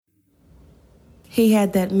He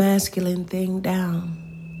had that masculine thing down.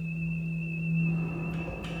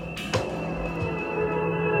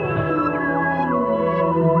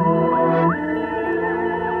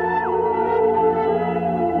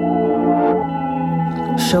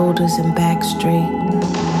 Shoulders and back straight.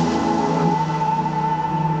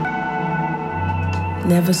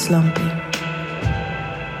 Never slumping.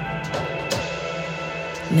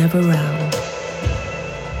 Never round.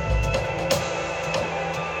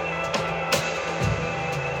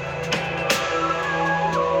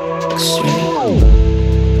 Straight.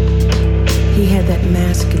 He had that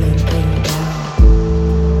masculine thing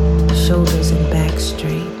down. Shoulders and back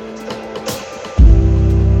straight.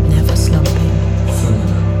 Never slumping.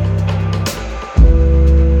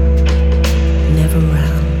 Never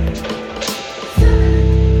round.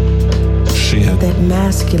 She had that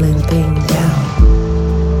masculine thing down.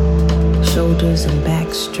 Shoulders and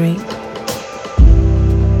back straight.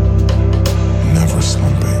 never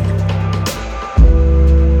slumping.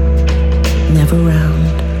 Never round.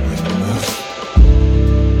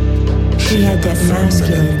 She had that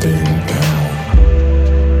masculine thing down.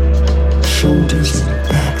 Shoulders and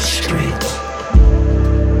back straight.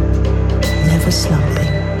 Never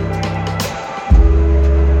slumping.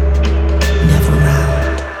 Never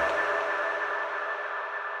round.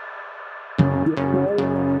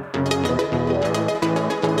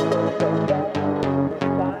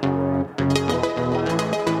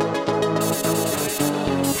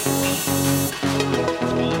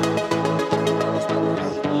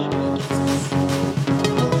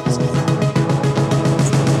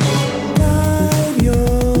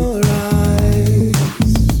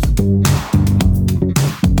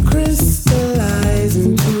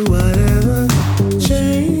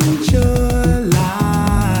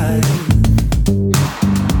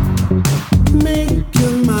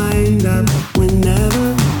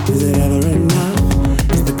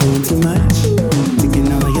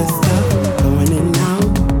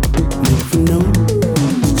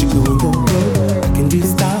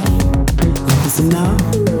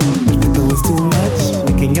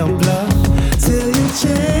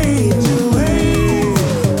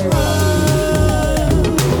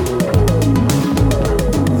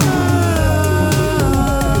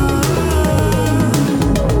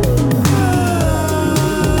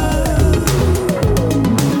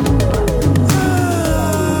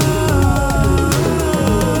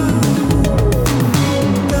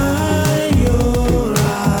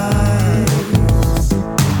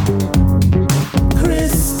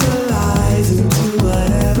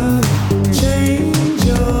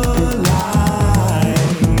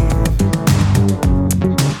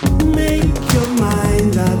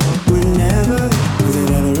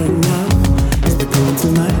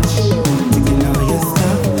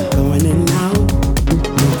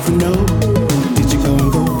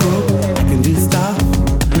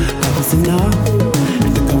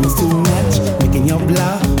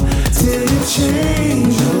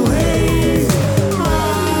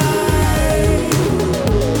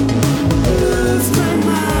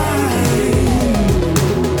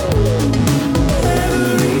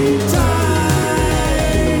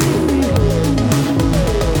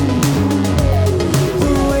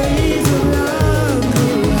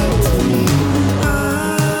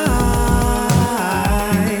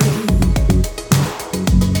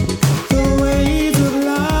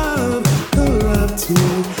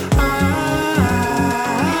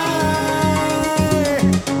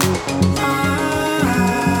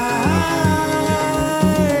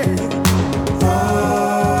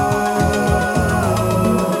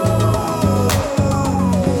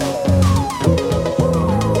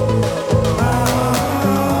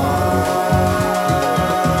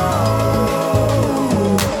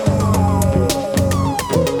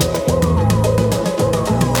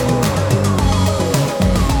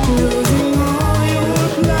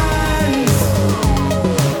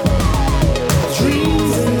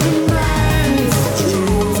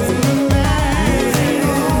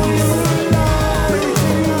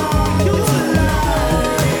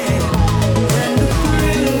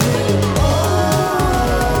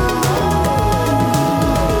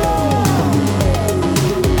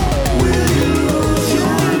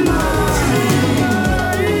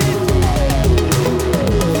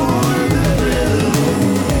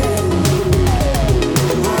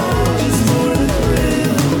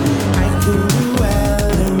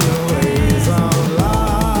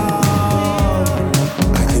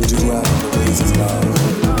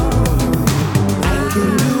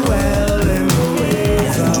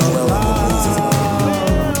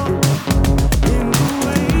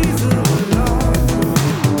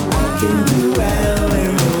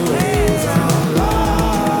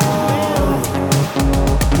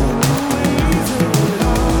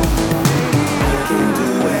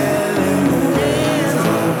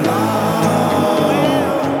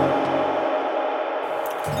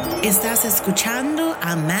 Estás escuchando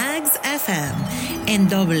a Magz FM en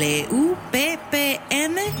WPPM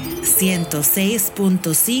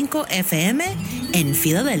 106.5 FM en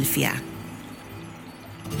Filadelfia.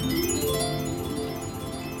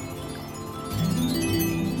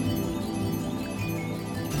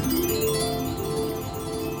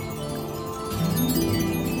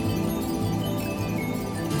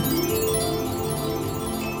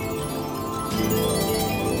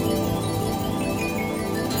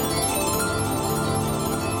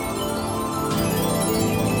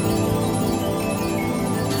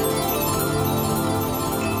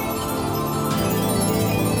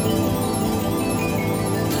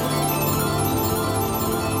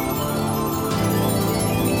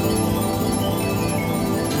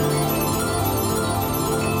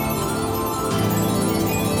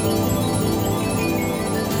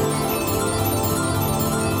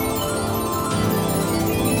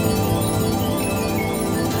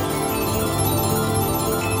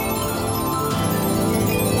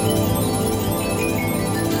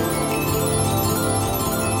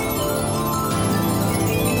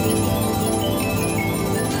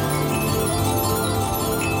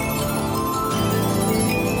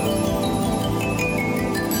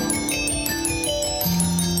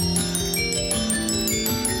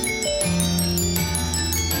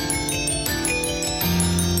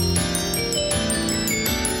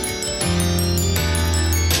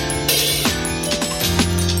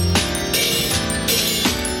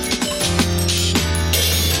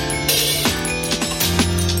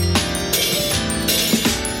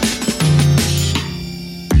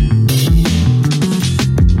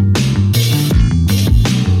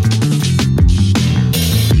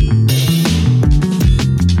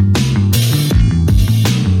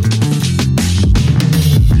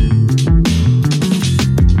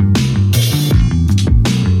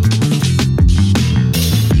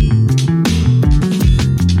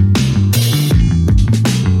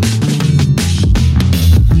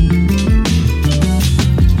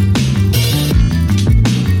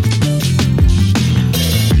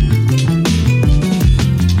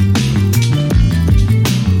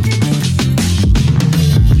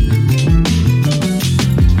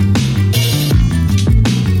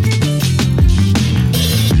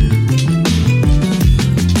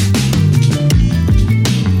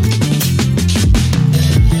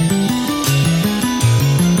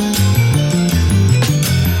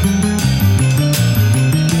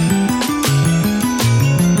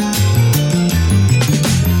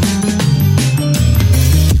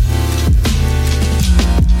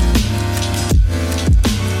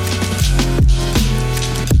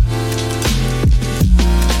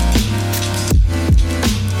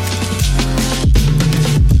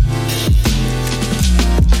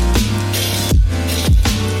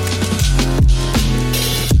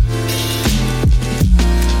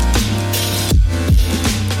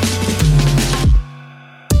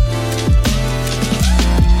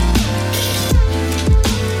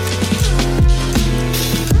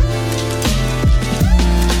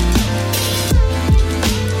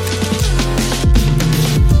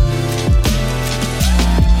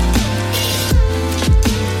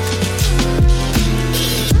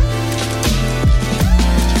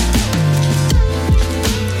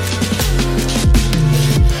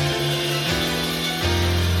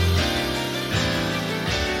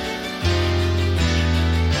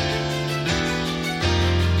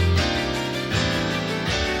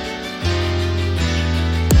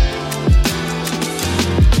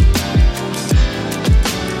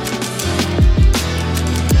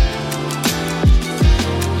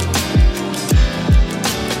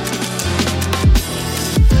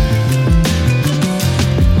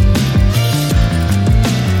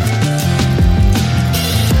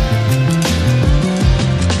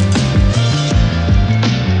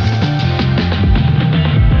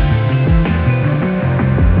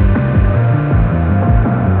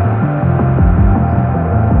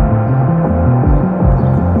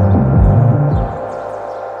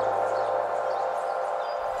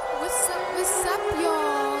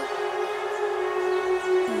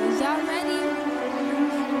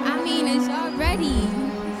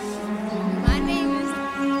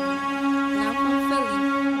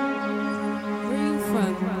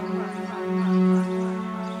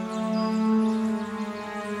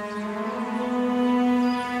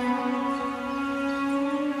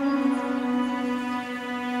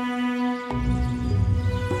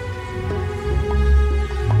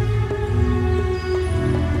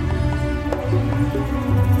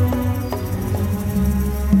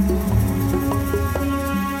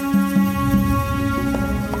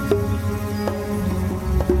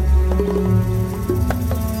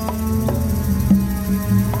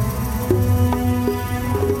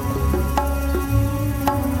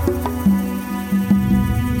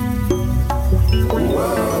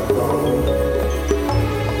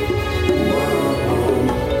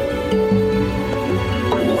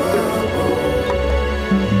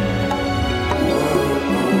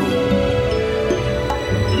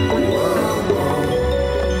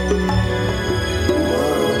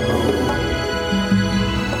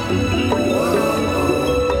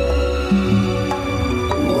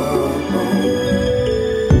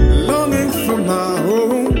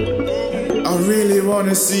 really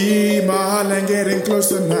wanna see my island getting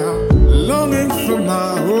closer now. Longing for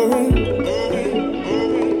my home.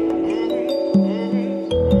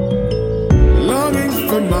 Longing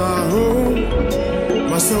for my home.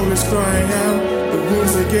 My soul is crying out, the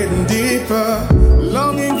wounds are getting deeper.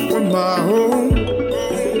 Longing for my home.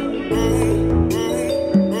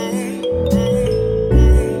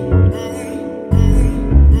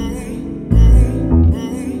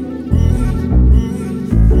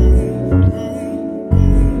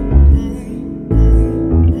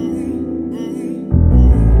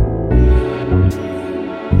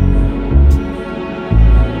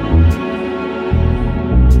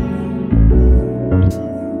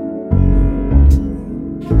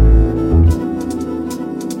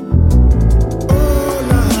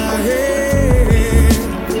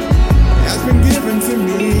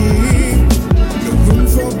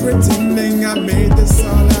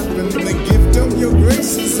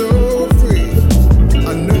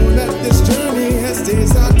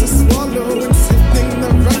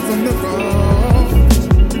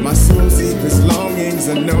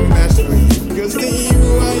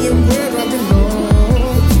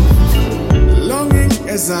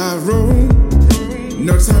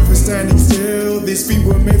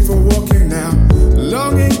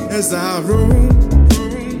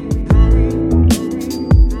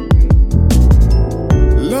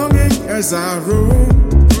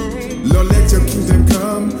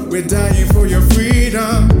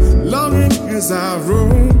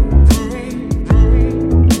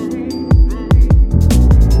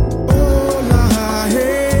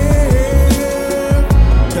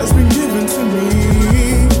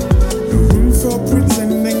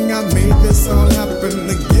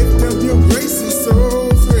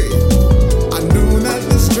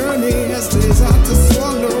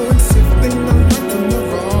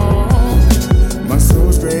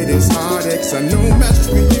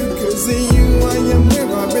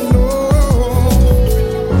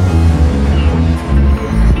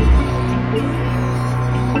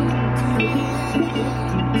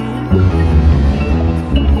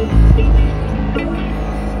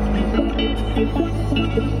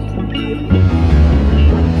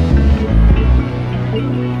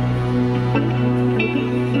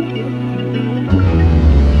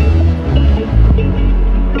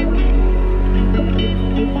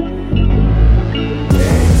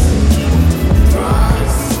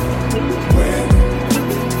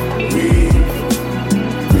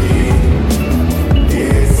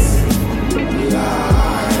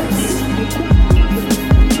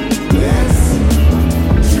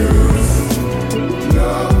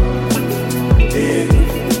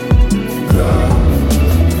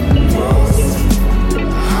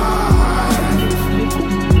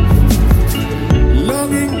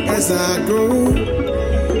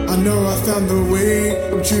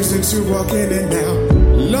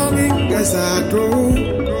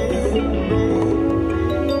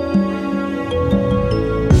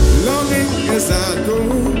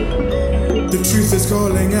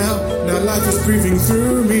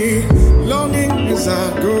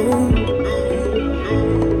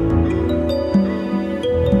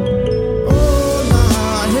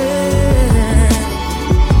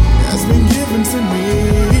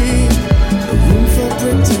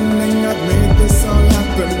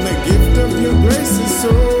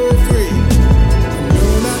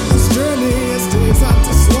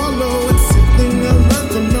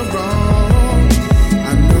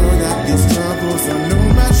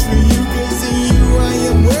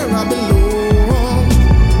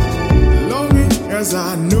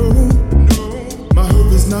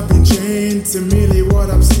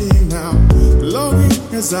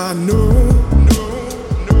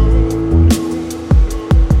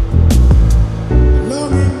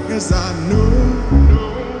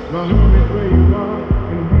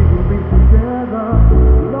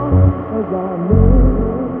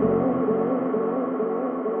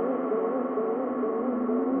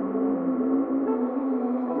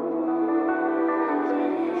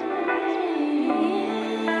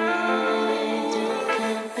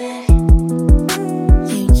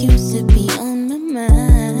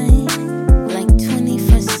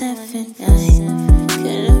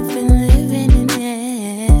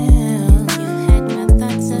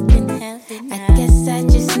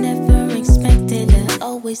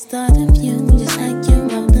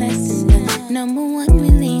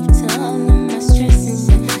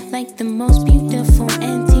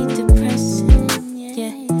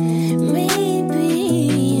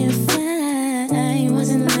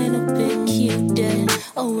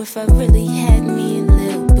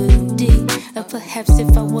 Or perhaps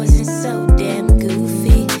if I wasn't so damn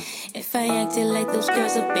goofy, if if I acted like those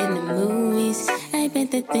girls up in the movies, I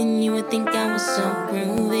bet that then you would think I was so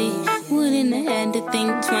groovy. Wouldn't have had to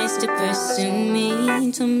think twice to pursue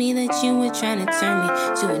me. Told me that you were trying to turn me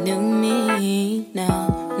to a new me. No,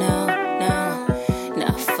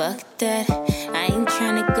 fuck that. I ain't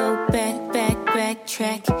trying to go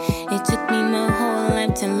backtrack. It took me my whole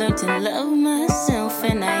life to learn to love myself,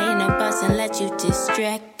 and I ain't no boss and let you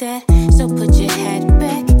distract that. So put your hat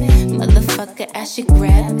back, motherfucker, I should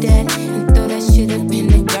grab that and throw that shit up in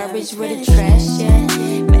the garbage where the trash at.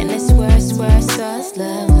 Man, I swear I saw us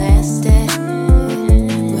love last at.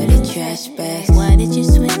 Where the trash bags? Why did you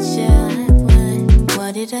switch up?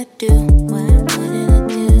 What did I do? What did I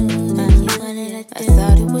do? I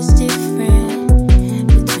thought it was different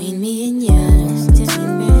between me and you.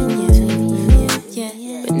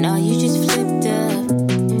 Yeah, but no, you just flipped up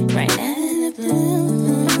right out of the blue.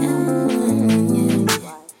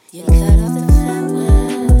 You cut off the flower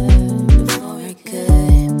before it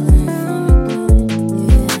could bloom.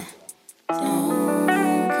 Yeah,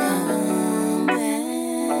 don't come back.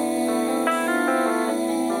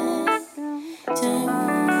 Don't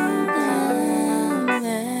come back.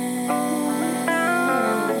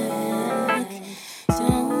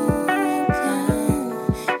 Don't come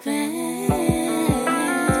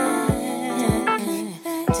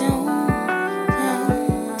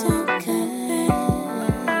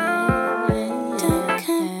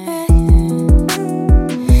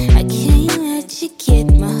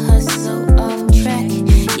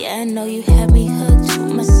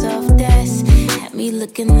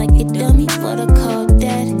looking like a dummy, but I called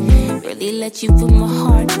that. Really let you put my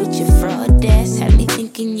heart with your fraud ass. Had me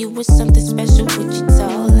thinking you were something special with your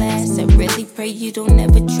tall ass. I really pray you don't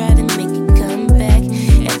ever try to make it come back.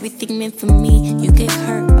 Everything meant for me, you get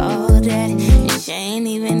hurt, all that. And she ain't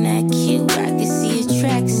even that cute, I can see your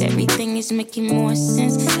tracks. Everything is making more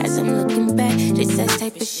sense as I'm looking back. This that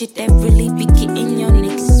type of shit that really be getting your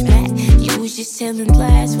niggas smacked. You was just telling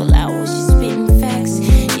lies while I was just spitting facts.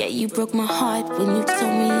 Yeah, you broke my heart when you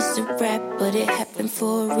told me it's a rap, but it happened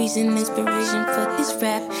for a reason, inspiration for this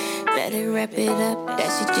rap. Better wrap it up, that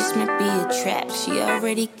shit just might be a trap. She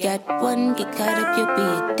already got one, get caught up, you'll be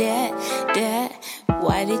a dad.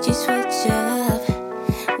 Why did you switch up?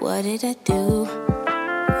 What did I do?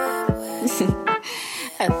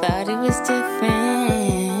 I thought it was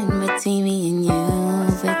different between me and you,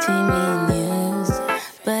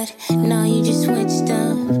 but no, you just switched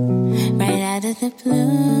up right out of the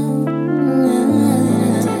blue.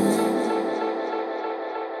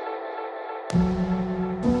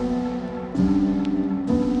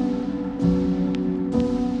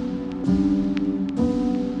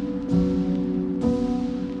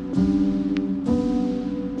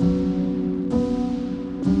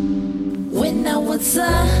 When I was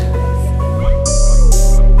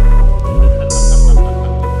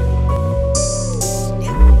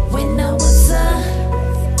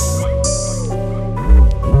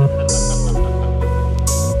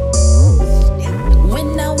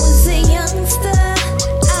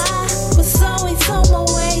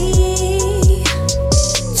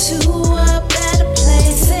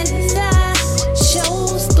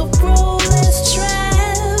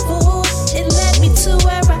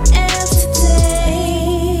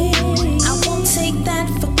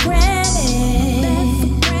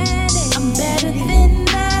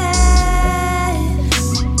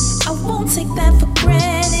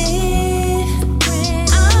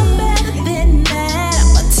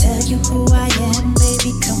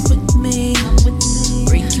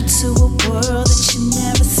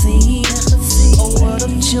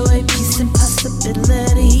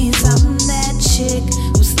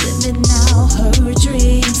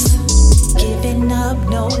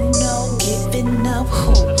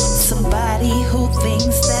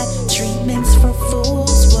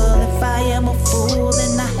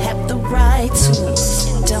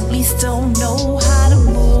don't know how to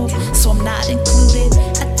move, so I'm not included.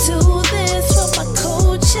 I do this for my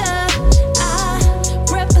culture. I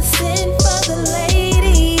represent for the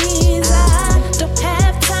ladies. I don't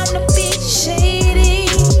have time to be shady,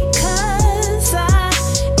 'cause I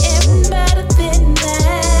am better than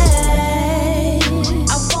that.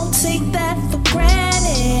 I won't take that for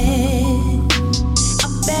granted.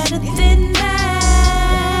 I'm better than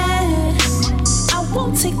that. I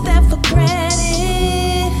won't take that for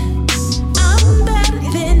granted. I'm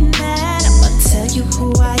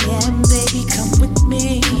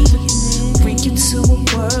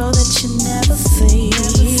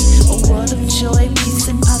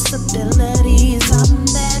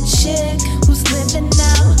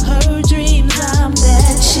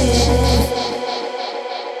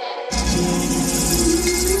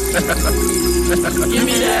Give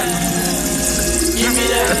me that. Give me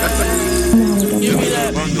that. Give me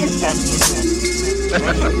that.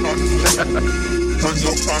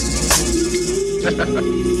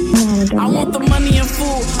 I want the money and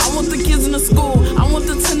food. I want the kids in the school. I want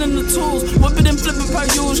the 10 and the tools. Whip it and flip it per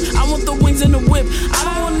use. I want the wings and the whip. I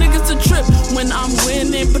don't want niggas to trip when I'm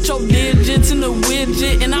winning. Put your digits in the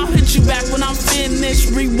widget and I'll hit you back when I'm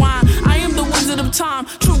finished. Rewind. I am the wizard of time.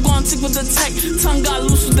 True gon' tick with the tech. Tongue got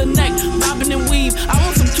loose with the neck. Bobbing and weave. I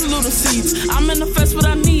want some cute little seeds. I manifest what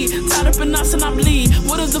I need. Tied up in knots and I bleed.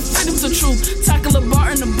 What is the freedom's the truth? Tackle a bar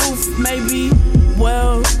in the booth. Maybe.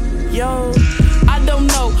 Well, yo. I don't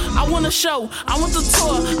know, I want a show, I want the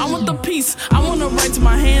tour, I want the peace, I want to write till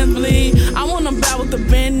my hands bleed, I want to bow with the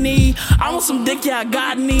bend knee, I want some dick, yeah,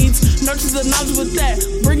 God needs, nurture the knowledge with that,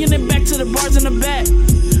 bringing it back to the bars in the back,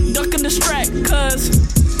 duck and distract, cause,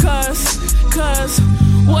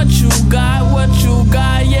 what you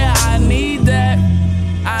got, yeah, I need that,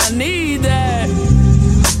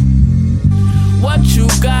 what you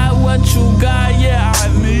got, yeah, I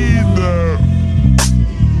need that.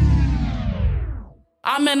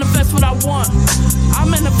 I manifest what I want. I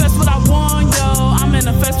manifest what I want, yo. I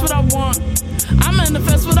manifest what I want. I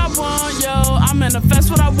manifest what I want, yo. I manifest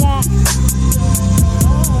what I want.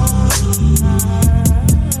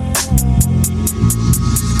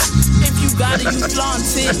 If you got it, you flaunt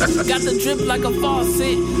it. Got the drip like a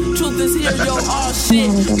faucet. Truth is here, yo, all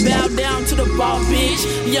shit. Bow down to the ball, bitch.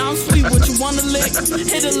 Yeah, I'm sweet, what you wanna lick?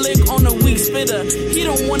 Hit a lick on a weak spitter. He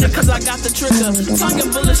don't want it cause I got the trigger. Tongue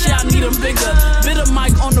and bullets, yeah, I need them bigger. Bit of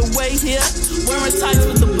mic on the way here. Wearing tights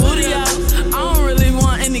with the booty out. I don't really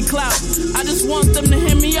want any clout. I just want them to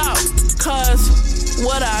hear me out. Cause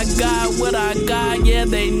what I got, yeah,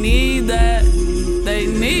 they need that. They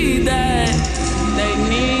need that. They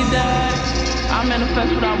need that. I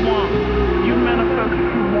manifest what I want. You manifest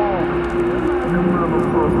what you want.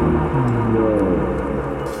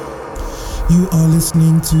 You are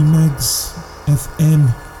listening to Magz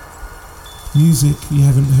FM. Music you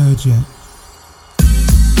haven't heard yet.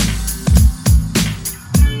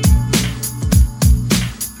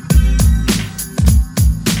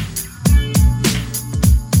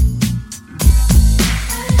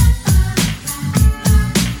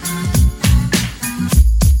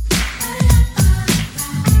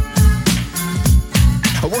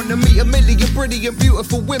 Brilliant,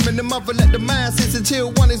 beautiful women, the mother let the masses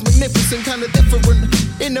until one is magnificent, kind of different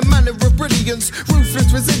in the manner of brilliance,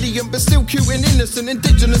 ruthless, resilient, but still cute and innocent,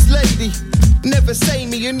 indigenous lady. Never say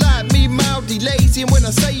me and like me, mildly lazy, and when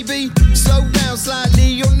I say be, slow down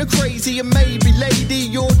slightly on the crazy, and maybe lady,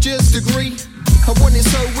 you're just agree. I want it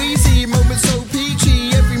so easy, moments so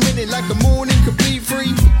peachy, every minute like a morning, complete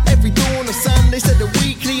free. Every dawn of Sunday, said a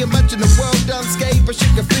weekly, imagine the world unscathed, but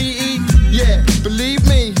shit graffiti. Yeah, believe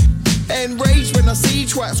me. Enraged when I see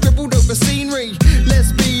twat scribbled over scenery.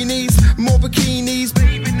 Less beanies, more bikinis,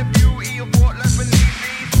 babe in the beauty of what life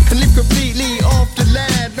needs. And live completely off the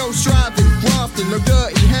land, no striving, grafting, no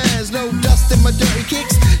dirty hands, no dust in my dirty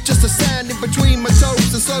kicks, just a sand in between my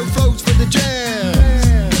toes and slow flows for the jam.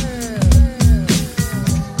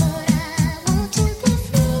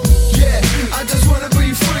 Yeah, I just wanna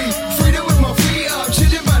be free, freedom with my feet up,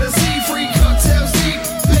 chilling by the sea, free cocktails deep,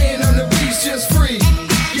 laying on the beach just free.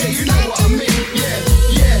 Yeah, you know what I mean,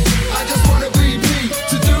 yeah, I just wanna be free,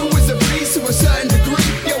 to do is a please to a certain degree.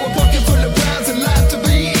 Yeah, we're pocket full of pounds and life to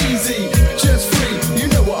be easy, just free, you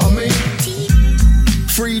know what I mean.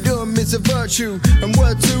 Freedom is a virtue, and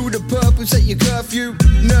word to the purpose at your curfew.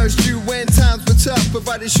 Nursed you when times were tough,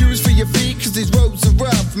 provided shoes for your feet, cause these roads are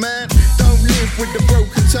rough, man. Don't live with the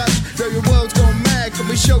broken touch, though your world's gone mad, can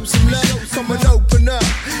we show some love? Come and open up,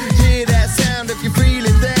 hear that sound if you're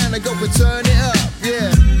feeling down, and go and turn it up, yeah.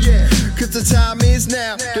 Cause the time is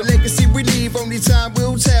now, the legacy we leave, only time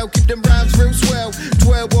will tell. Keep them rhymes real swell,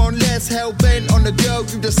 dwell on less, hell bent on the girl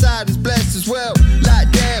you decide is blessed as well.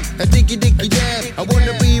 Like damn, a diggy damn, I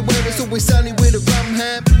wanna be where it's always sunny with a rum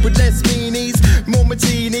ham, with less meanies, more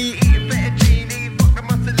martini, eating better genie, fuck the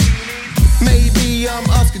Mussolini. Maybe I'm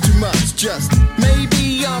asking too much, just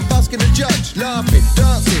maybe I'm asking the judge, laughing,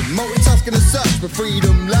 dancing, multitasking as such, but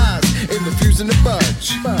freedom lies in refusing to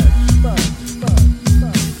budge.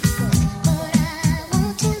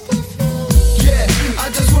 I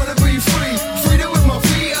just wanna be free, freedom with my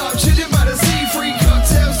feet up, chilling by the sea, free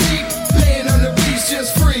cocktails deep, laying on the beach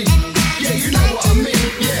just free. Yeah, you know what I mean,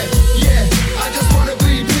 yeah, I just wanna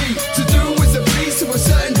be free, to do is a please to a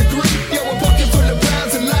certain degree. Yeah, we're pocket full of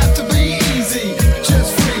pounds and life to be easy,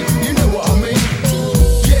 just free, you know what I mean.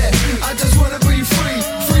 Yeah, I just wanna be free,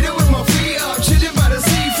 freedom with my feet up, chilling by the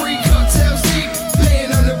sea, free cocktails deep,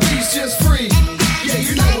 laying on the beach just free.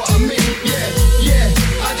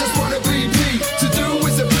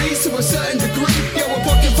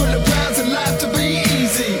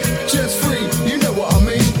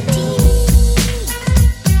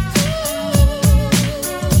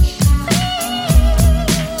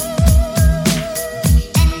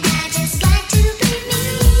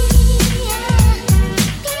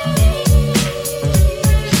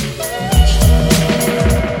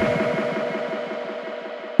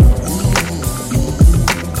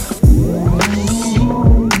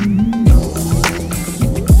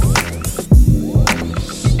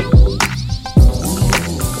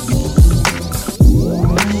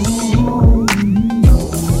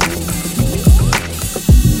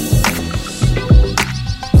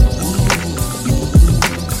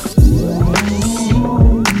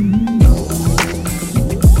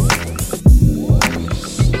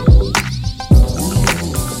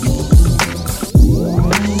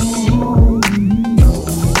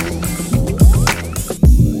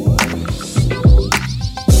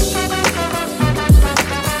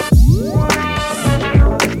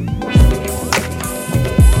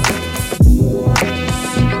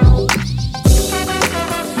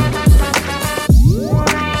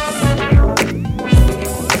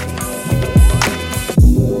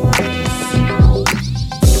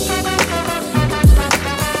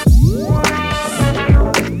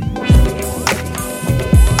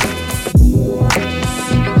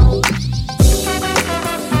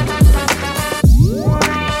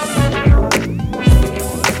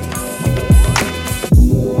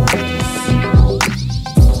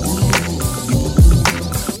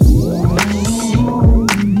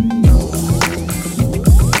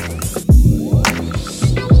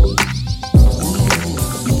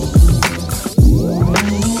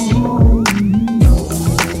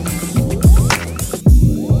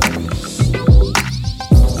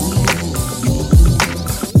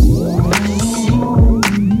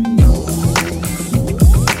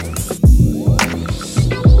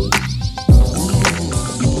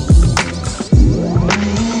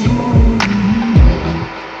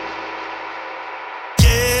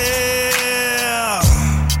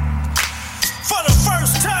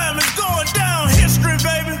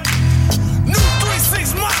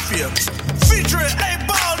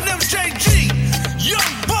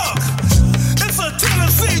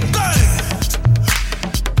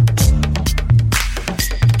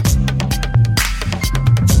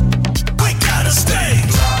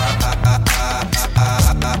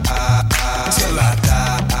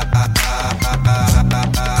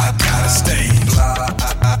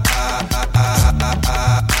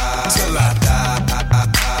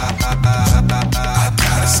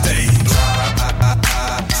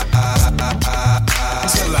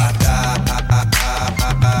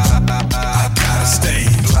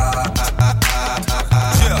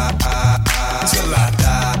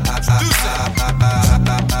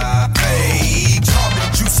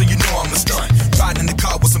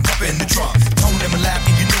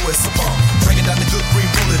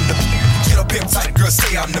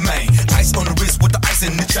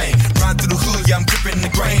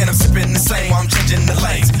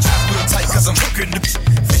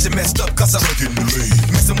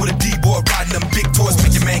 boy riding them big toys,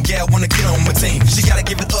 make your man gal wanna get on my team. She gotta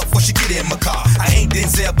give it up before she get in my car. I ain't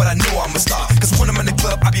Denzel, but I know I'm a star. Cause when I'm in the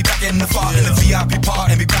club, I be back in the bar, in the VIP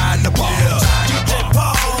part, and be buying the bar. DJ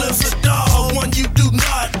Paul is a dog, one you do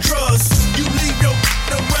not trust. You leave your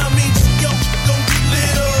around me, yo, gon' get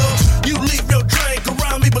lit up. You leave your drink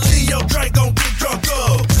around me, but leave your drink gon' get drunk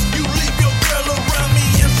up. You leave your girl around me,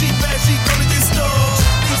 if she bad, she gonna get stuck.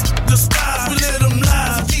 These the skies, we let them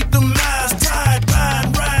lie, keep them eyes tied,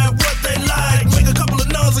 ride what they like. Make a couple of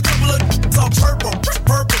no's, a couple of all purple,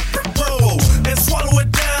 and swallow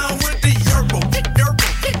it down with the yerbo.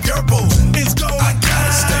 It's going down. I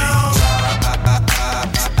gotta stay.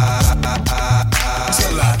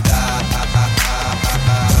 Till I die.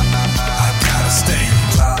 I gotta stay.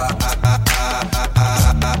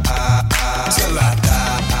 Till I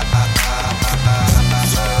die.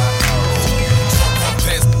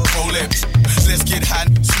 Roll it. Let's get hot,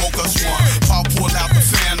 smoke us one. Paul pull out the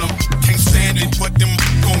phantom. Can't stand it, but them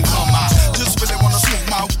gon' come out. Just really wanna smoke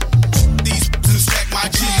my these and stack my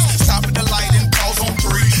G's. Stop at the light and pause on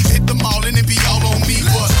 3. Hit the mall and it be all on me.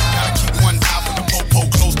 But gotta keep one eye for the popo.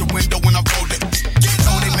 Close the window when I roll it.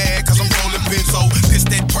 Know they mad cause I'm rolling benzo. This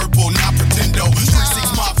that purple, not pretendo.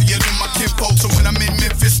 3-6 mafia in my kinfolk. So when I'm in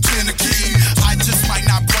Memphis, 10 a key. I just might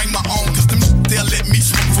not bring my own cause them they'll let me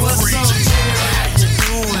smoke for free. How you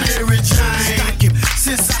doing? Mary Jane.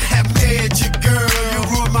 Since I have met you, girl, you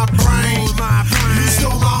ruined my brain. You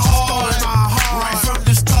stole my heart right from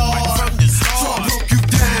the start. So I broke you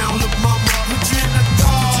down, look mama, put you in the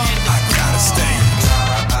dark. I gotta stay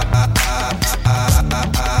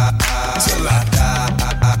till I die.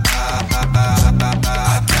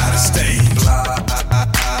 I gotta stay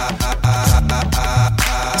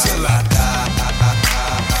till I die.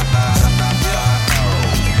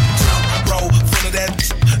 Roll full of that,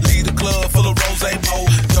 leave the club full of rose mo.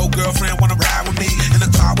 Your girlfriend wanna ride with me in the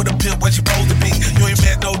car with a pimp where she supposed to be. You ain't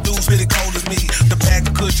met no dudes really cold as me. The bag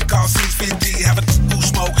of cushion cost $6.50. Have a who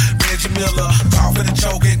smoke Reggie Miller, coughing and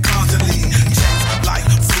choking constantly. Taste like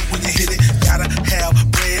fruit when you hit it. Gotta have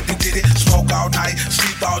bread to get it. Smoke all night,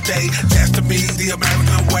 sleep all day. That's to me the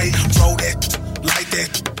American way. Roll that, like that,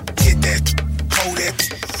 hit that, hold that,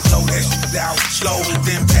 slow that out slow,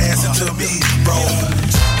 then pass it to me, bro.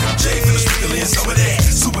 MJ for the sprinkle in some of that.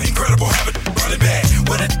 Super incredible, have it, run it back.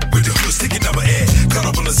 With the hood sticking number at. Cut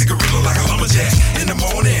up on a cigarette like a lumberjack. In the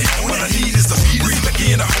morning, what I need is to breathe back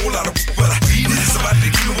in a whole lot of what I need. Somebody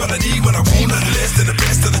to give me what I need when I want nothing less than the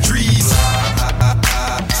best of the trees.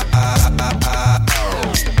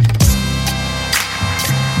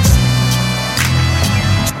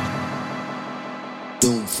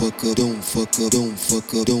 Don't fuck up, don't fuck up, don't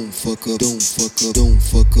fuck up, don't fuck up, don't fuck up, don't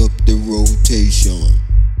fuck up the rotation.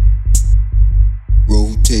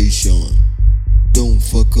 Rotation. Don't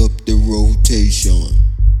fuck up the rotation.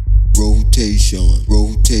 Rotation,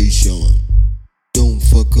 rotation. Don't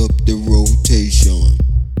fuck up the rotation.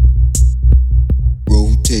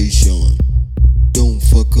 Rotation. Don't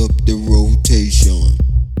fuck up the rotation.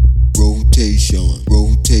 Rotation,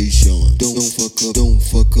 rotation. Don't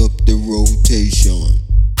fuck up the rotation.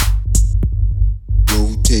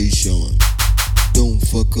 Rotation. Don't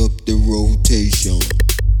fuck up the rotation.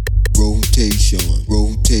 Rotation,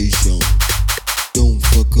 rotation. Don't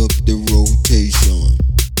fuck up the rotation.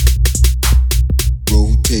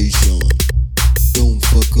 Rotation. Don't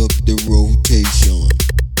fuck up the rotation.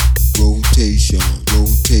 Rotation,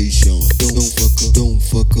 rotation. Don't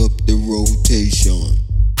fuck up the rotation.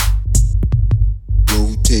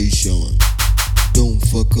 Rotation. Don't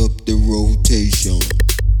fuck up the rotation.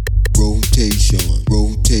 Rotation,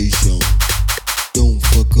 rotation. Don't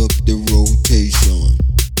fuck up the rotation.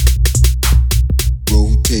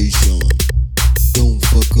 Rotation. Don't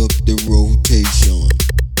fuck up the rotation.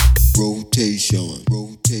 Rotation,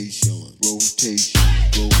 rotation, rotation,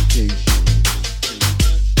 rotation.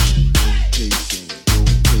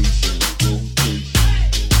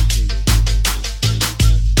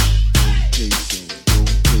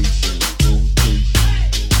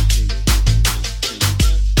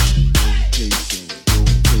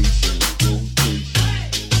 Rotation,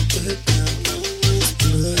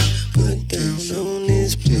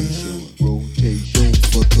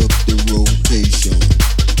 rotation, rotation.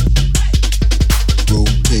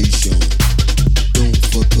 Rotation.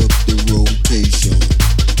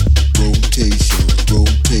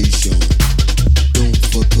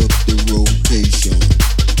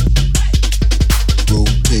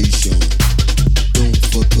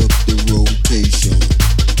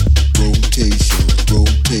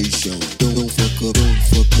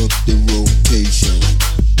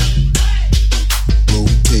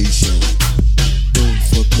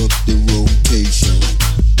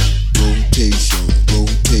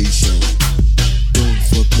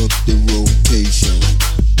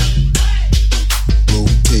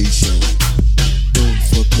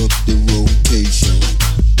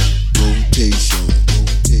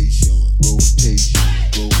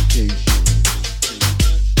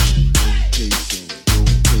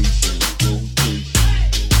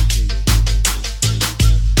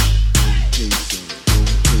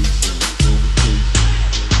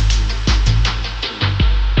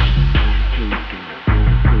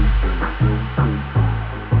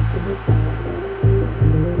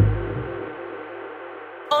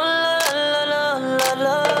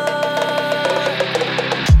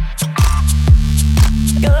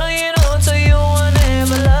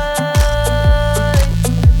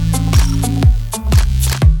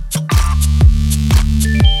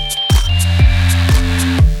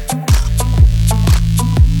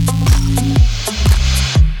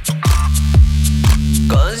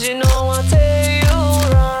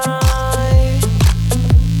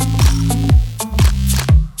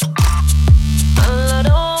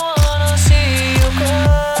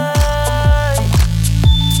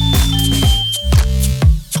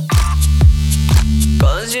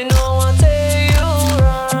 'cause you know I take you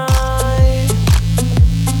right.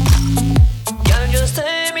 Girl, just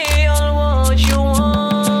tell me all what you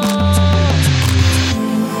want.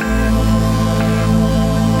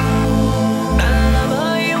 And I'll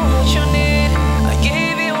buy you what you need, I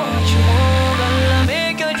give you what you want. And I'll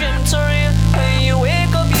make your dreams so real. When you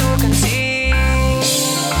wake up you can see.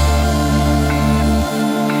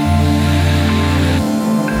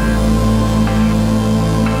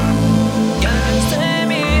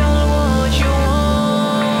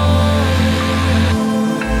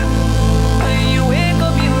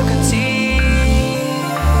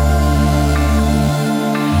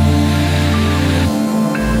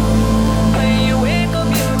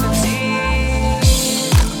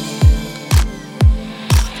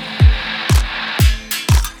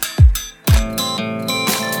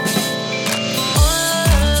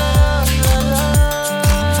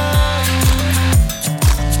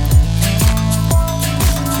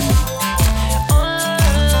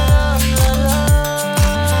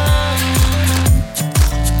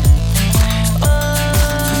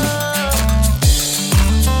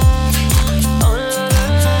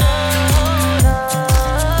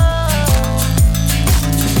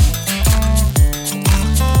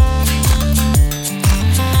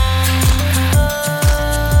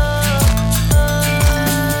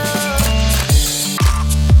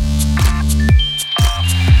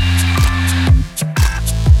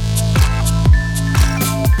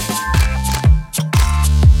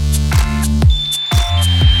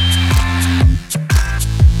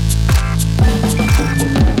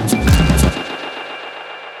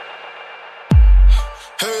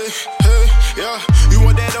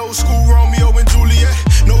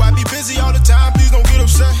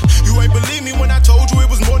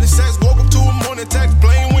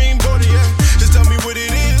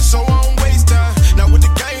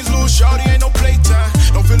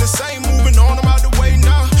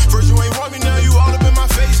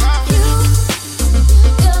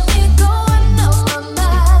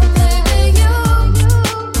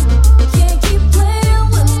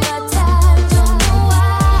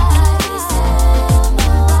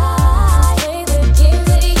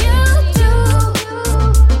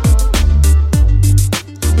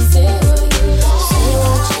 Say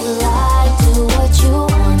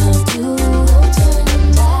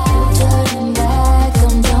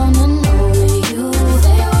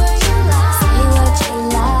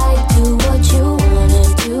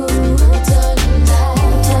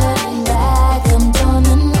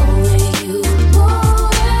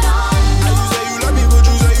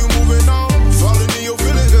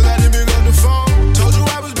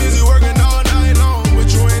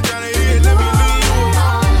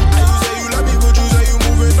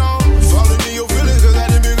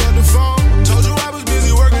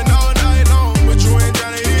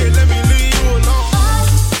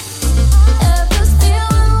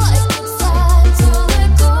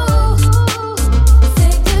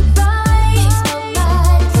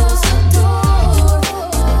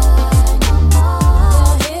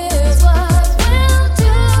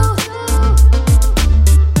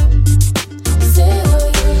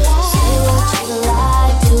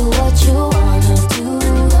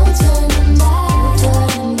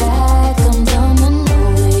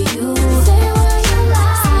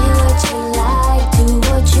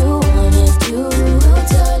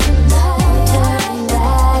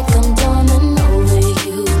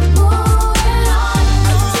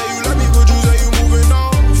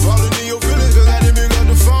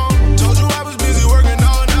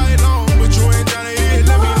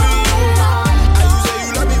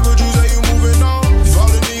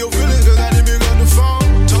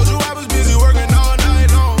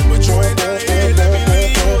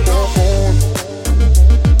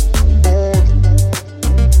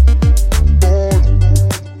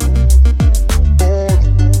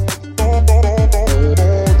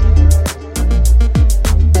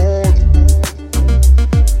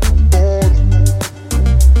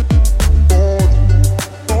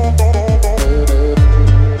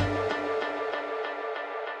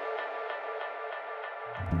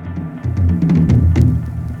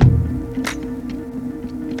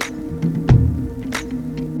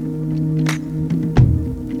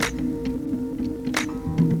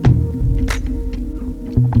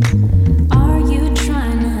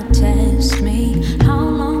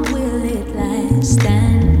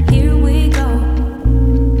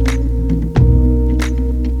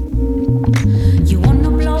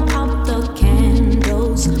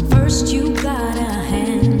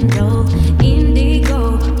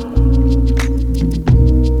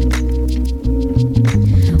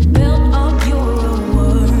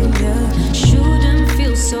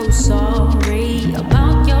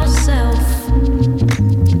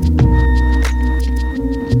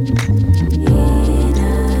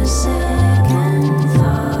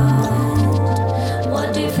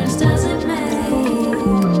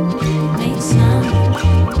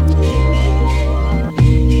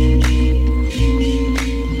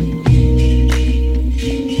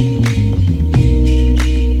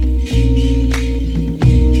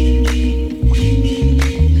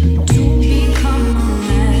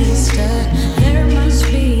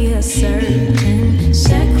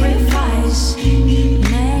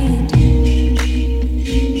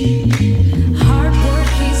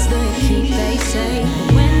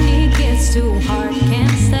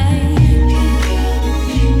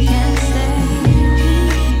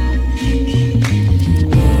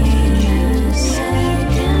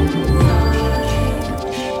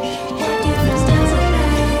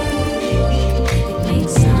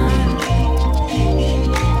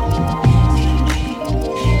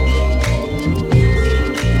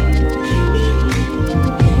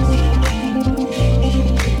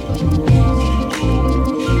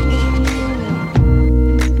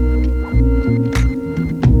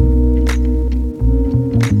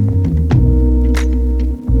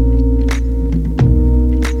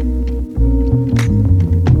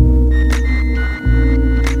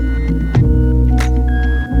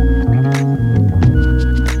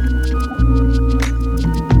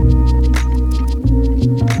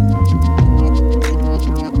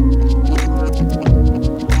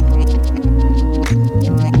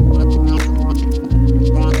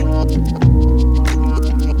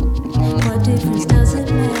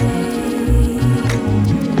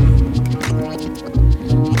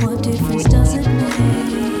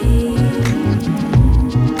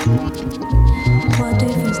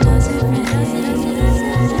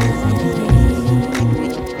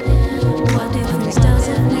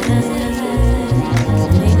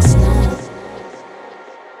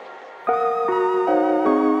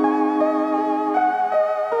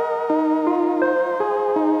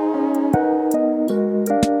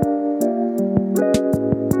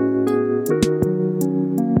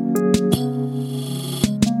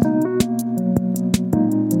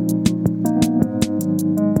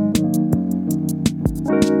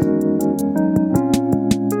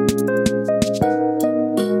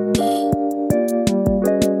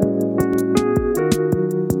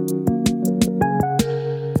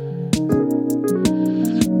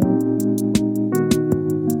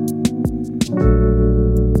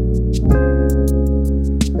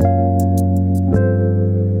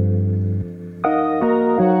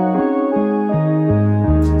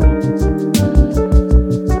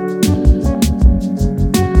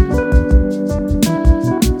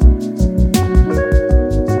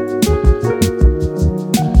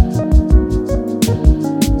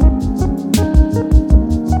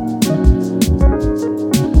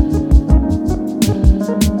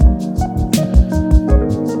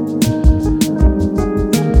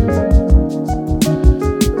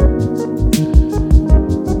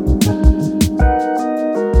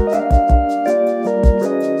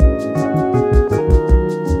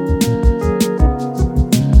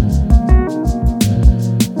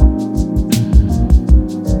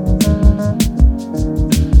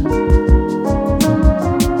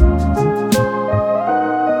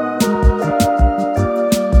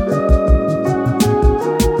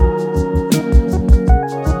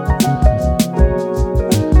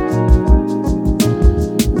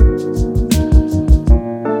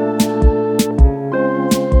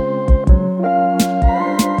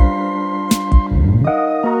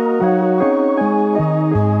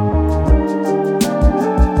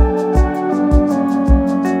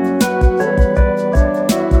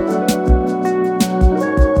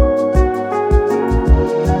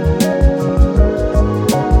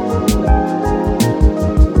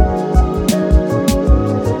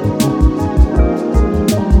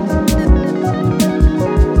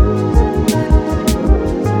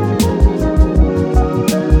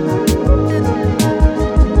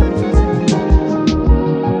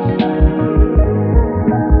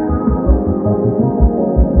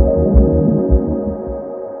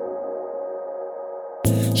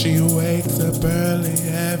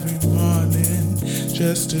every morning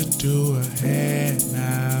just to do her hair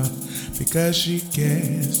now, because she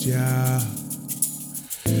guessed, yeah,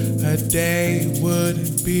 her day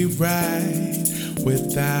wouldn't be right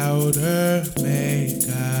without her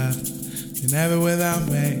makeup, and never without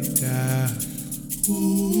makeup.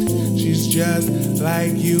 She's just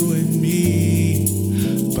like you and me,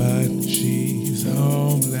 but she's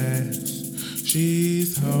homeless.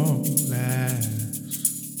 She's homeless.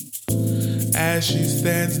 As she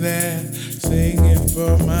stands there singing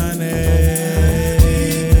for money.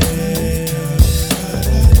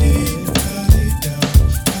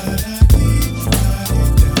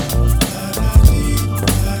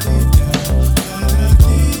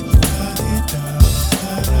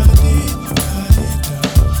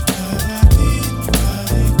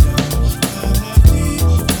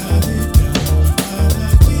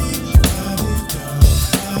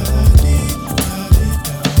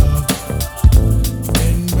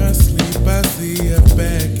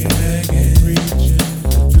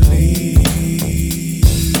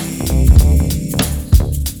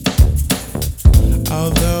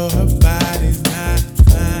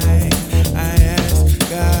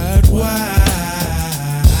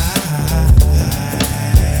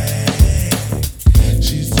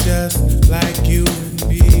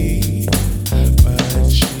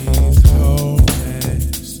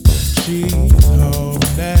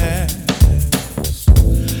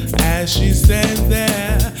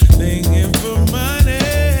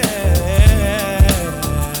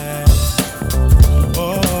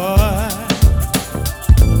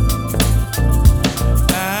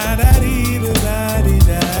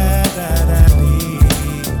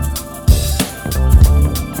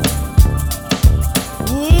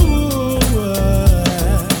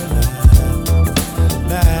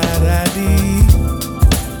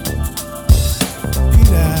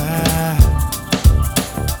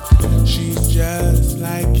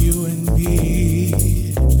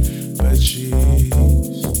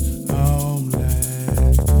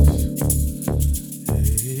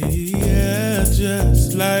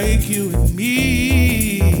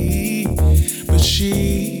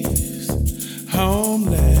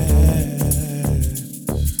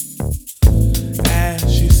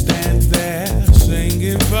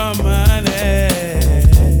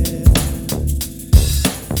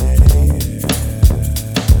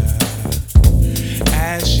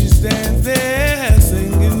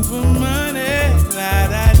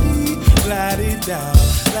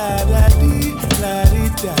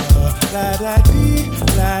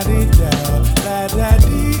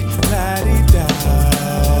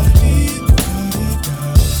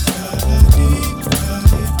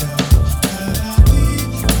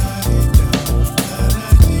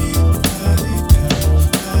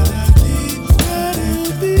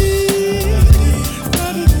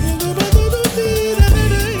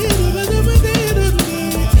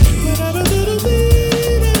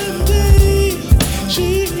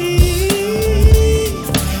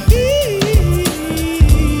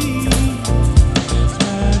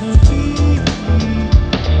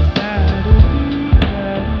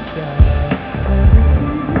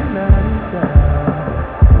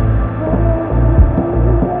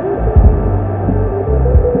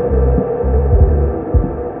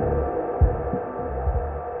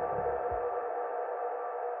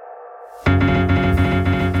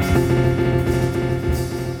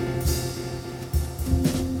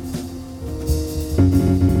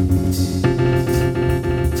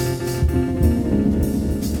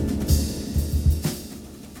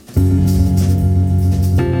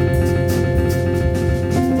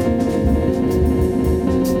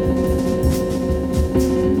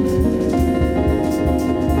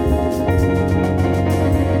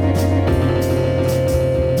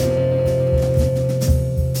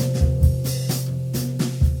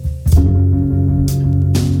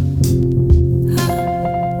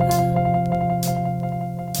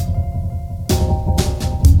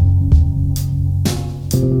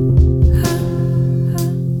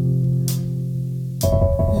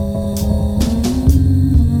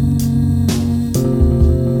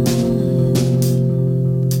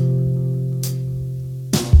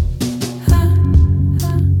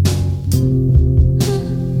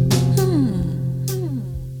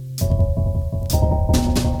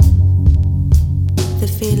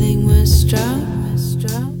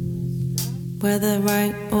 Whether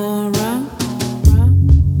right or wrong,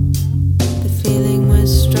 the feeling was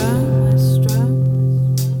strong.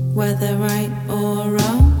 Whether right or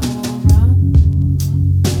wrong,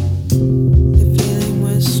 the feeling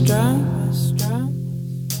was strong.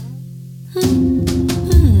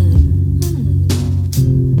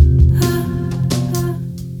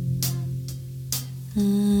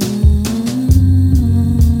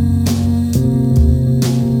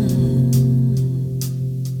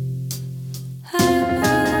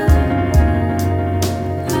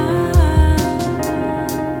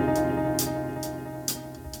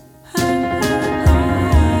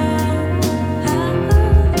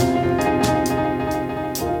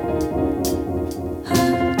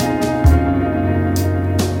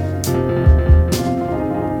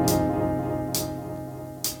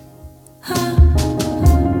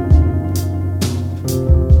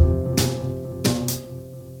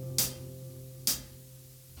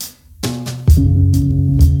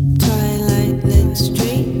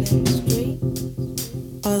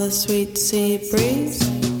 sweet sea breeze.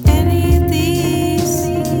 Any of these,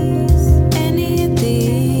 any of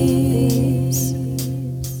these,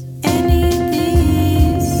 any of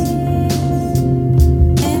these,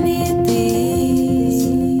 any of these,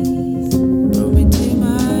 brought me to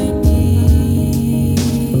my knees.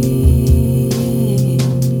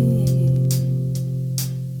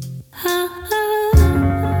 Ha ha ha.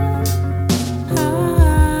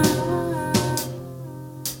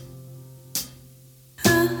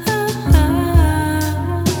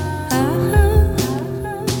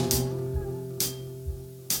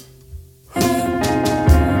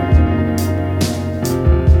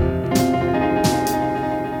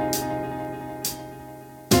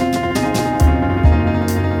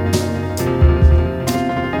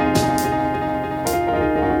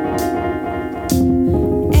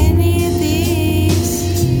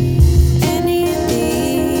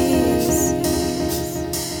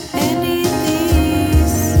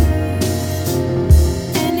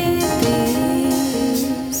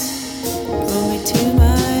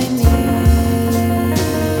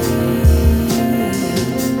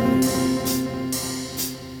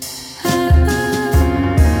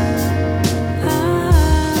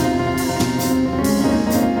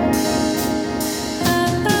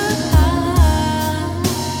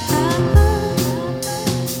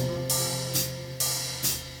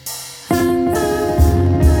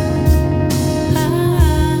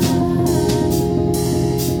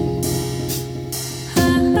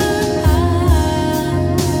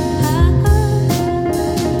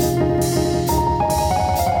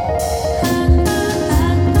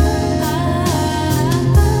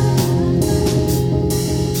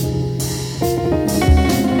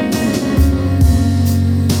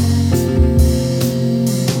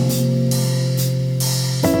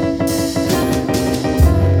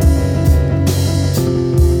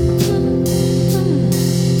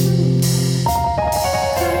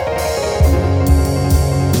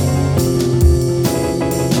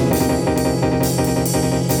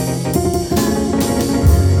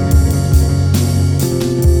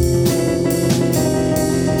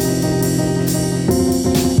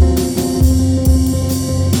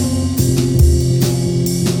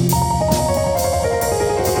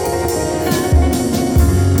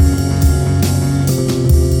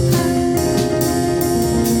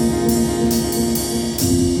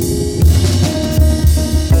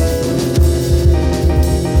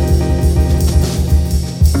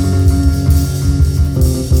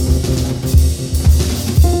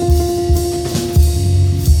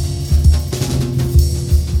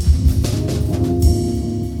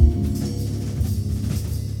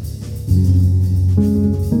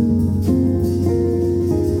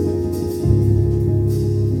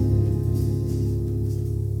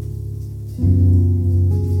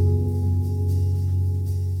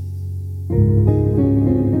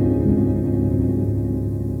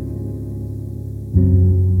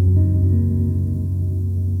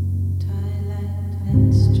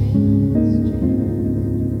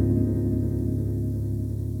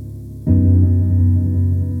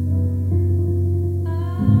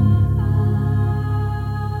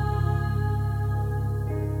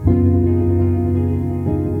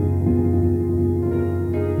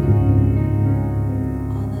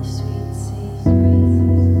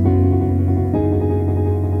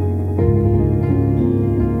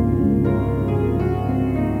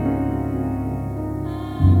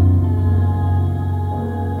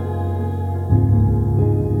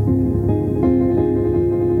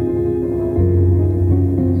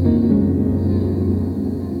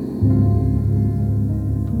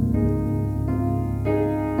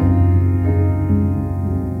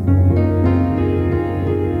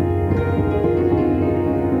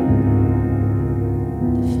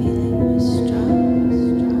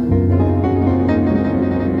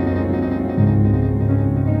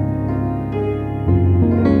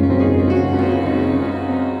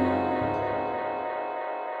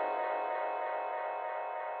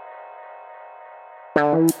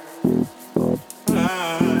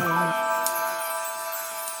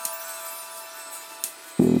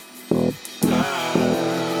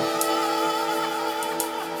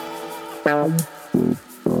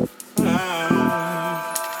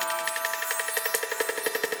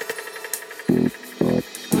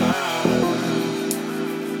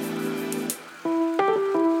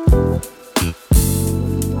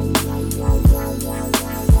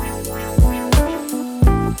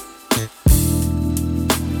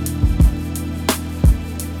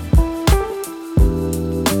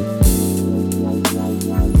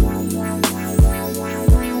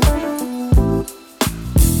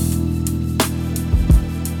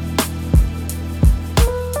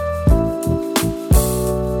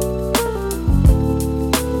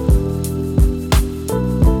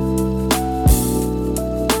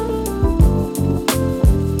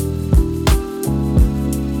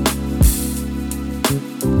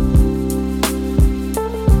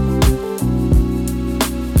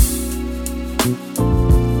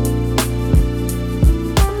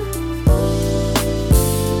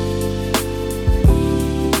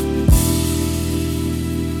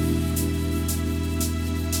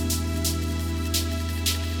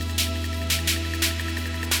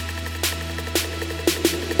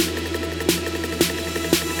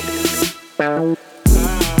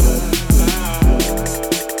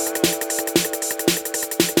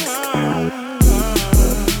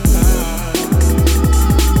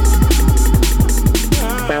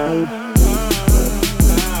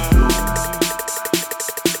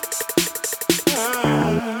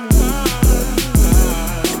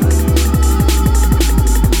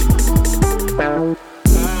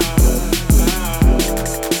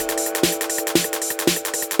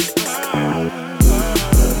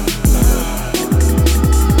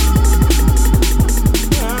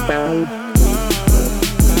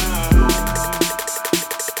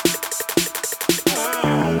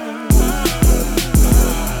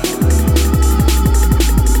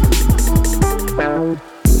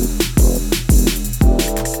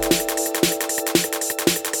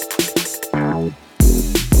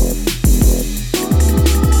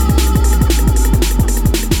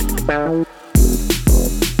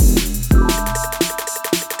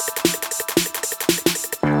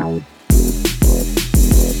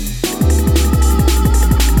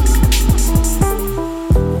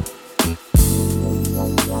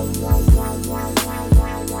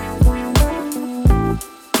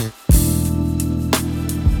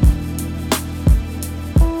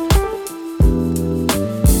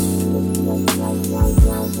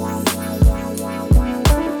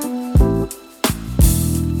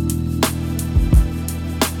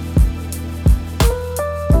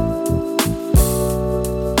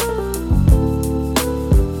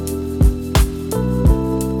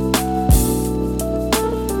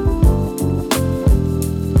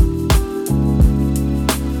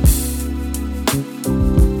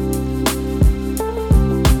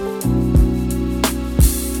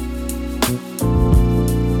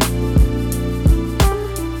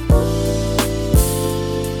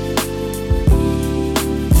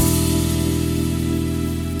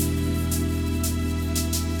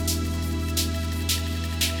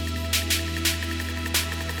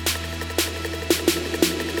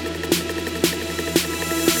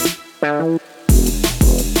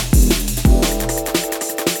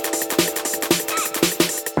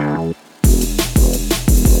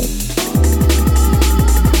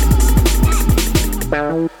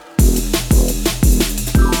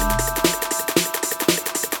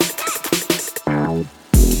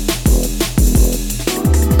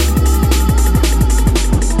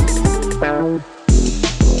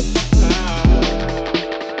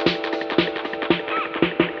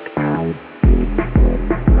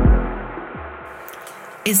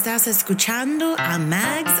 Estás escuchando a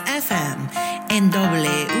Magz FM en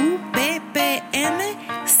WPPM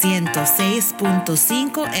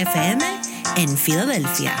 106.5 FM en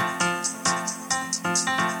Filadelfia.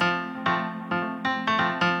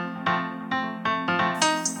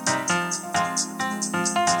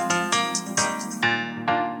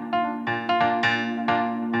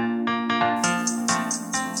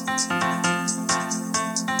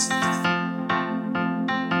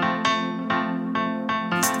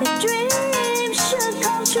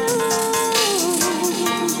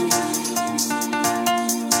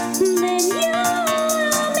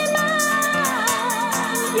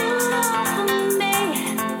 You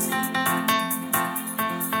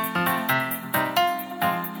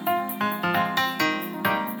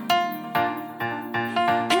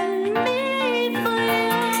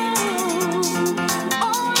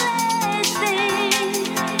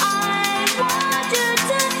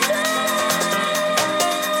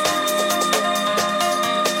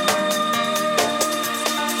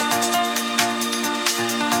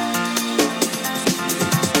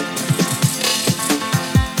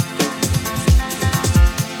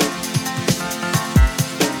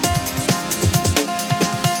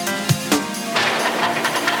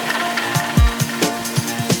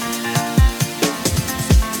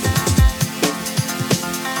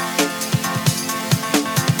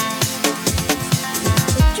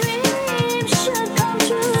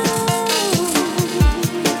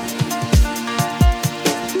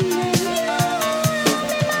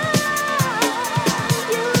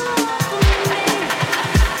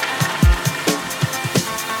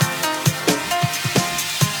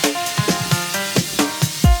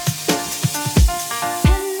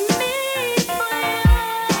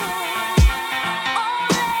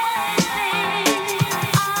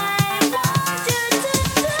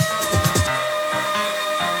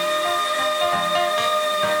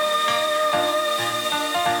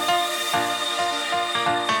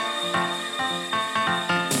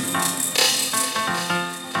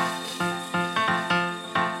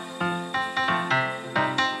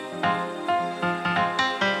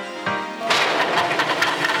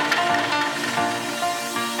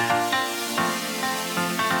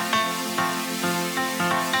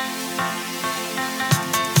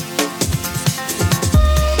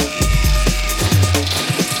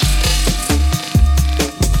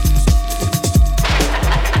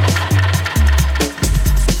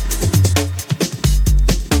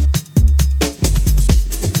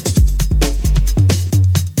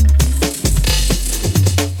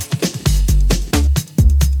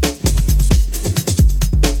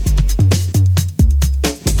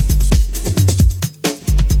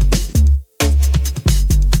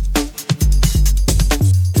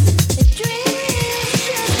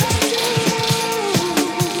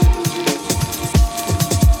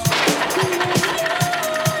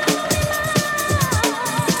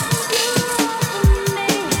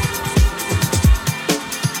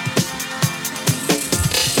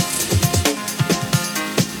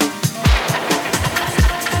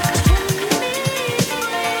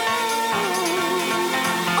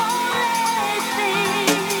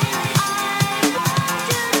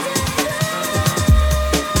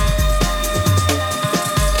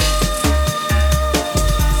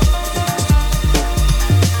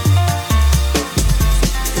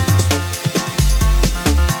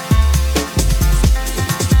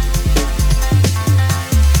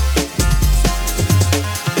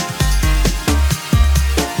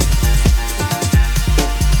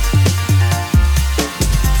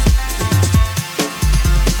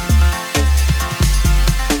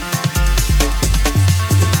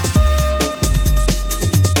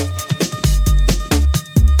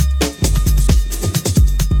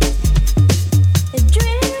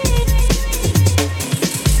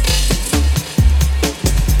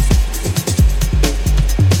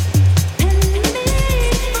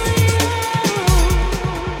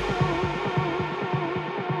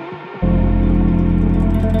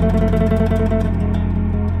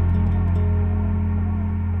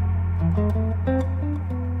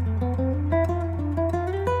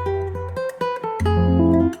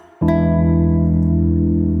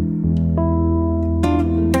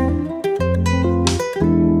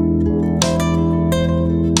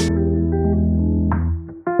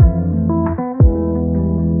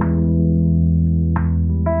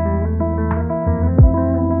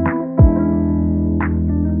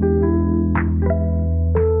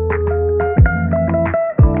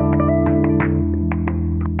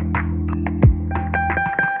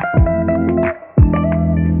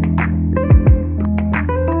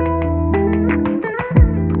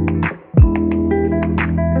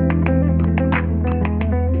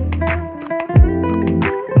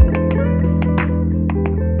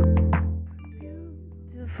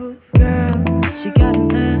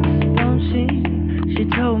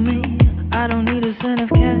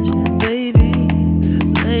baby.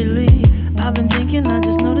 Lately, I've been thinking, I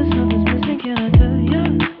just noticed something's missing. Can I tell ya?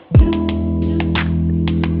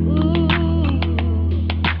 Ooh,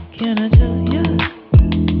 can I tell ya?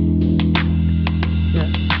 Yeah.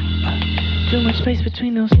 Too much space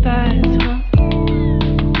between those thighs, huh?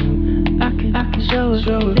 I can show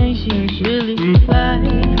her everything she really like,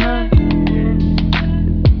 huh?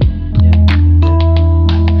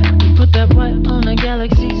 We put that white on a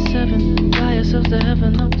Galaxy 7. Fly ourselves to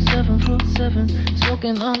heaven on 747.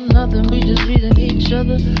 Smoking on nothing, we just reading each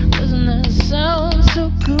other. Doesn't that sound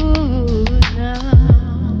so good now?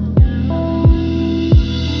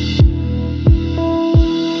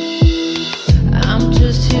 I'm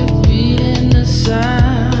just here reading the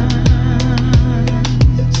signs,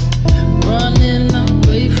 running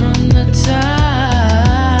away from the time.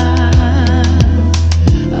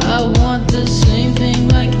 I want the same thing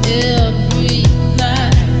like every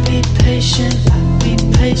night. Be patient, be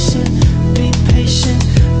patient, be patient,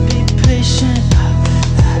 be patient.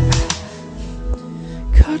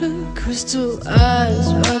 Cut her crystal eyes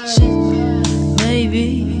watching. Maybe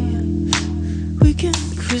we can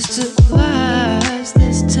crystallize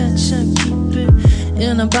this tension. Keep it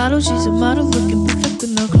in a bottle. She's a model looking perfect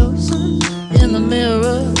with no clothes on. In the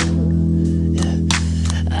mirror, yeah.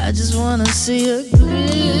 I just wanna see her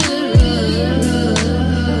clearer.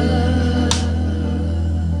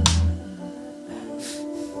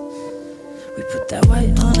 We put that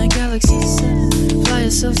white on a Galaxy 7. Fly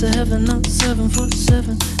ourselves to heaven on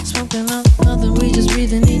 747. Smoking on nothing, we just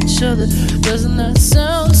breathing each other. Doesn't that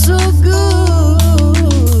sound so good?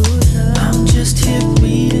 I'm just here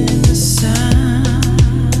reading the signs,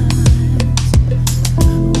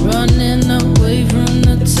 running away from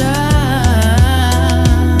the time.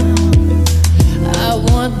 I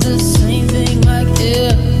want the same thing like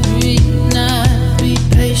every night. Be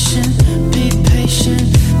patient, be patient,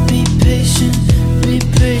 be patient, be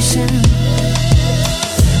patient.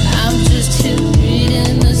 I'm just here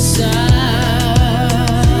reading the signs,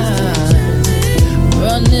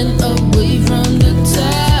 running away from the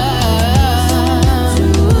time.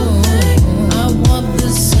 I want the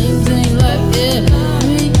same thing like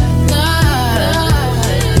every night.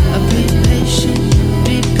 Be patient,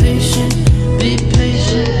 be patient, be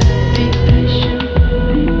patient, be patient.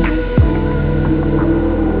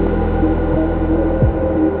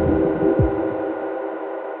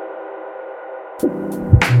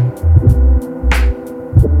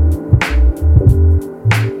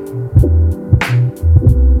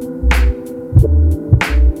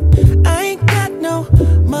 I ain't got no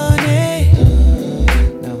money.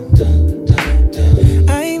 I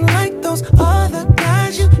ain't like those other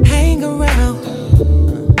guys you hang around.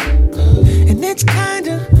 And it's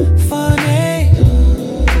kinda funny,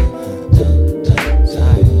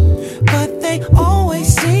 but they always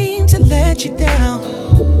seem to let you down.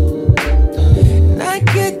 And I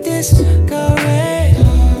get discouraged,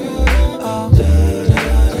 oh,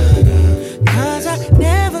 'cause I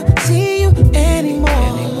never see you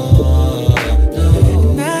anymore.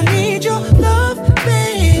 And I need your love,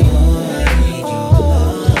 babe.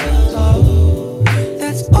 Oh,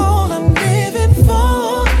 that's all I'm living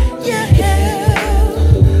for, yeah.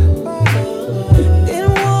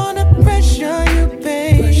 Didn't wanna pressure you,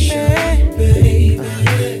 baby,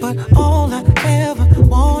 but all I ever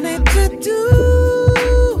wanted to do,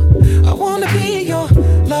 I wanna be your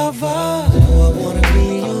lover. I wanna be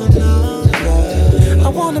your lover. I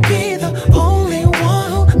wanna be the only one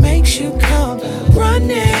who makes you come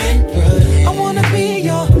running. I wanna be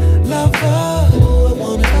your lover. I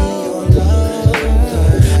wanna be your lover.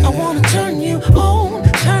 I wanna turn you on,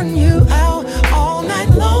 turn you out all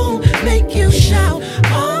night long, make you shout,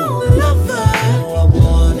 oh lover. I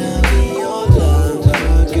wanna be your lover,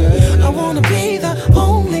 girl. I wanna be the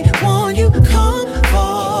only one you come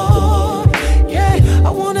for. Yeah, I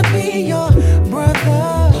wanna be your brother.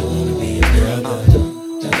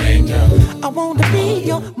 I wanna be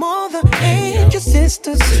your mother and your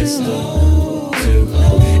sisters too.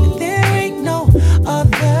 And there ain't no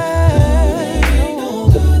other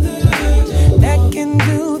that can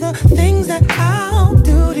do the things that I'll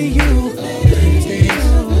do to you.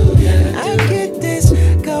 I get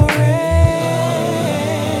discouraged,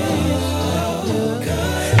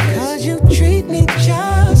 'cause you treat me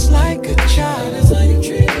just like a child.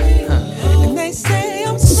 And they say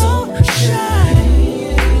I'm so shy,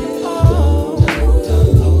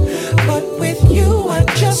 but with you I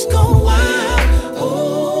just go wild.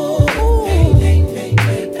 Ooh,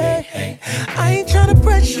 hey. I ain't tryna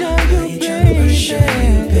pressure you, baby,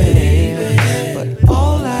 but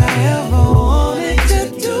all I ever wanted to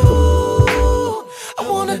do, I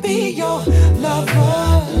wanna be your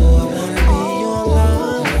lover.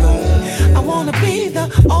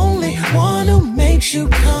 only one who makes you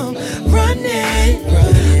come running.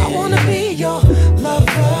 I wanna be your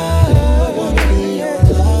lover.